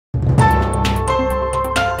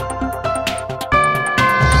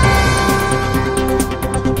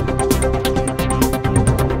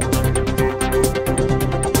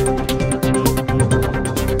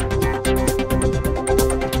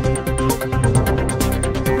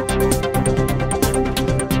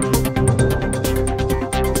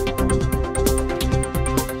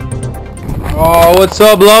what's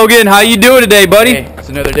up, Logan? How you doing today, buddy? Hey, it's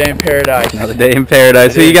another day in paradise. Another day in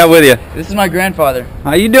paradise. Who you got with you? This is my grandfather.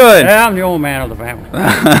 How you doing? Yeah, I'm the old man of the family.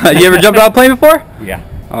 You ever jumped out of a plane before? Yeah.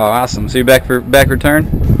 Oh, awesome. So you're back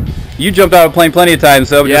return? You jumped out of a plane plenty of times,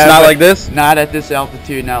 so Yeah, just not like this? Not at this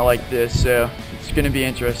altitude, not like this, so it's going to be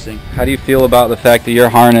interesting. How do you feel about the fact that your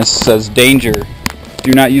harness says danger,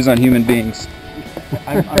 do not use on human beings?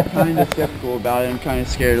 I'm kind of skeptical about it. I'm kind of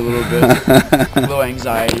scared a little bit. A little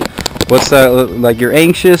anxiety. What's that, like you're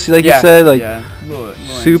anxious, like you said? Like yeah, a little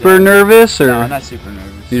super anxiety. nervous? Or No, I'm not super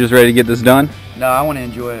nervous. you just ready to get this done? No, I want to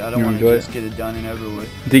enjoy it. I don't You want enjoy to it? just get it done and over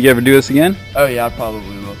with. Think you ever do this again? Oh yeah, I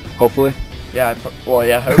probably will. Hopefully. Yeah,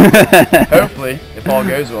 hopefully. Hopefully, if all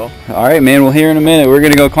goes well. All right, man. Well, here in a minute, we're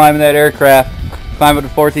going to go climb in that aircraft, climb up to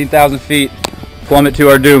 14,000 feet, plummet to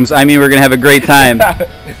our dooms. I mean, we're going to have a great time.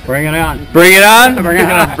 Bring it on. Bring it on? Bring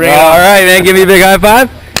it on. Bring it All on. right, man. Give me a big high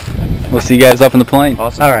five. We'll see you guys up in the plane.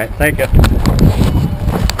 Awesome. All right, thank you.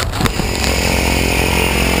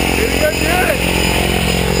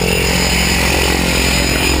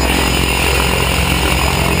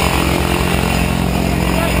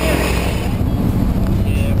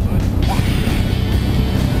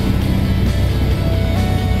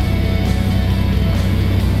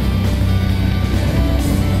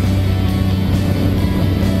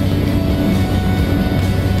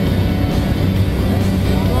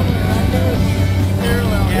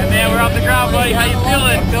 Buddy, how you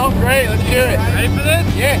feeling? I'm feeling great. Let's do it. Ready for this?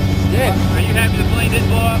 Yeah, yeah. Are you happy the plane didn't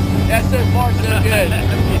blow up? Yeah, so far so good.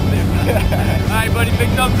 All right, buddy, big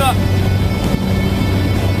thumbs up.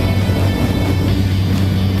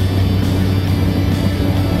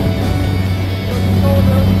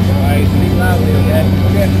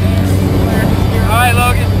 All right,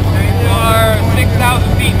 Logan. You're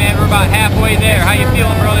 6,000 feet, man. We're about halfway there. How you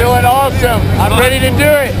feeling, brother? Feeling awesome. I'm ready to do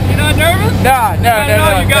it. You're not nervous? No.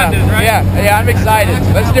 You got this, right? Yeah, I'm excited.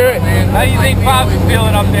 Let's do it. How do you think Pops is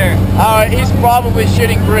feeling up there? He's probably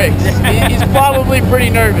shitting bricks. He's probably pretty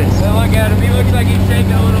nervous. Well, look at him. He looks like he's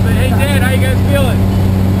shaking a little bit. Hey, Dad, how you guys feeling?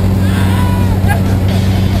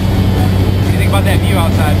 What do you think about that view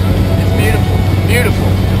outside, bro? It's beautiful. Beautiful.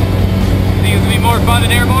 Think it's gonna be more fun than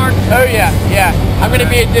airborne? Oh yeah. I'm gonna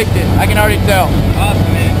be addicted. I can already tell.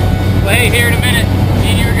 Awesome, man. Well, hey, here in a minute,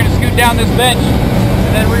 me and you are gonna scoot down this bench,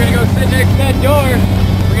 and then we're gonna go sit next to that door.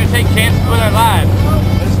 We're gonna take chances with our lives.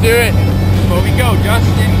 Let's do it. But we go just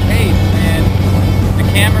in case, and the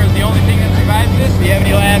camera is the only thing that survives this. Do you have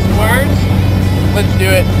any last words? Let's do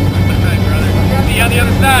it. All right, brother. See you on the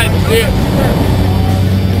other side. Let's do it.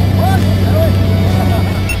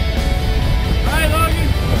 All right, Logan.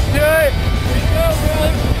 Let's do it. Here you go, brother.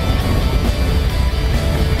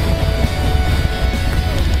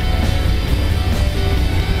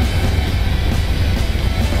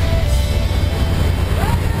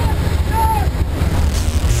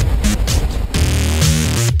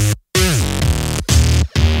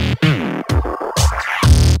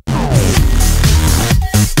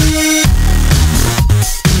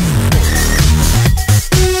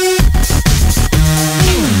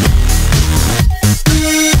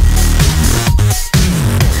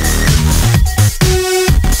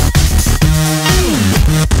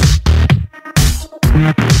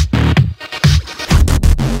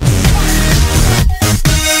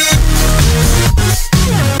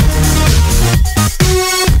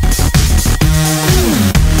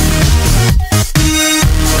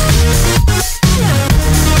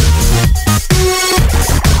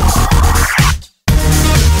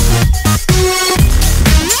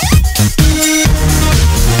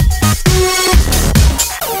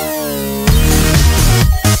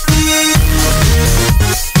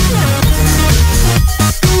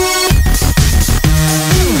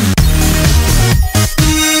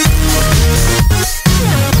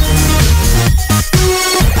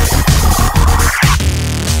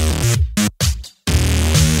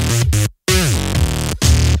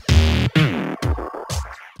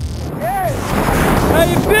 How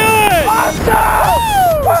you feeling?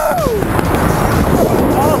 Awesome! Woo!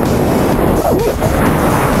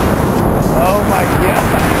 Oh my god.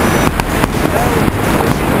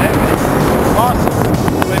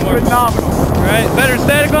 Awesome. Way more Phenomenal. Right? Better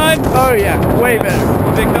static line? Oh yeah, way better.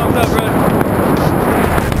 Big thumbs up, brother.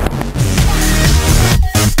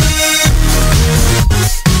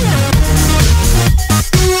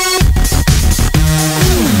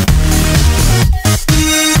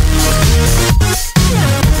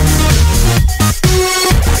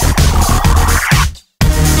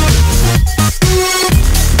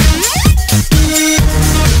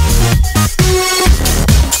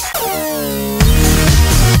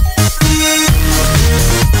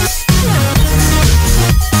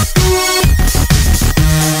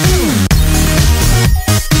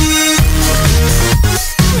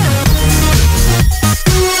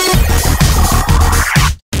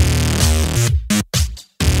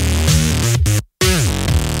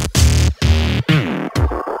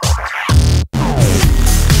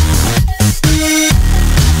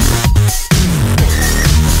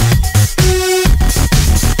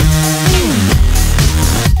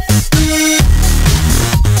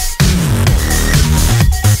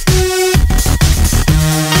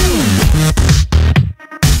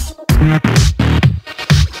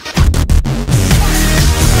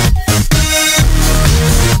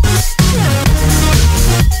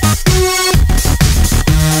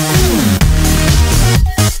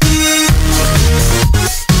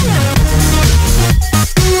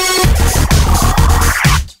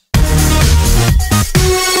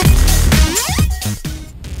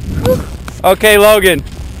 Okay, Logan.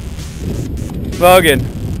 Logan.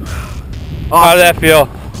 How did that feel?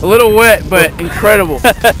 A little wet, but incredible.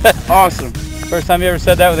 Awesome. First time you ever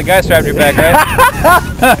said that with a guy strapped to your back, right?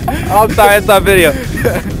 Oh, I'm sorry, that's not video.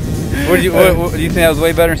 What do you think that was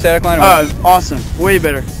way better than static line? Or what? Awesome. Way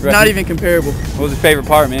better. Right. Not even comparable. What was your favorite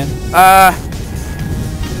part, man?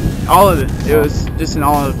 All of it. It was just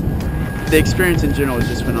the experience in general was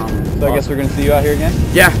just phenomenal. So I guess we're gonna see you out here again?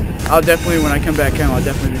 Yeah, I'll definitely, when I come back home, I'll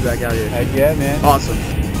definitely be back out here. Heck yeah, man. Awesome.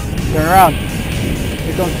 Turn around.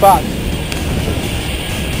 Here comes Fox.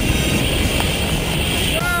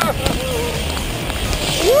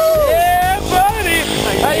 Yeah, buddy!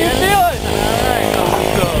 How you feeling? Alright,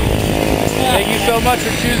 awesome. Thank you so much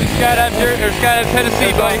for choosing Skydive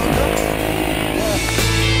Tennessee, buddy.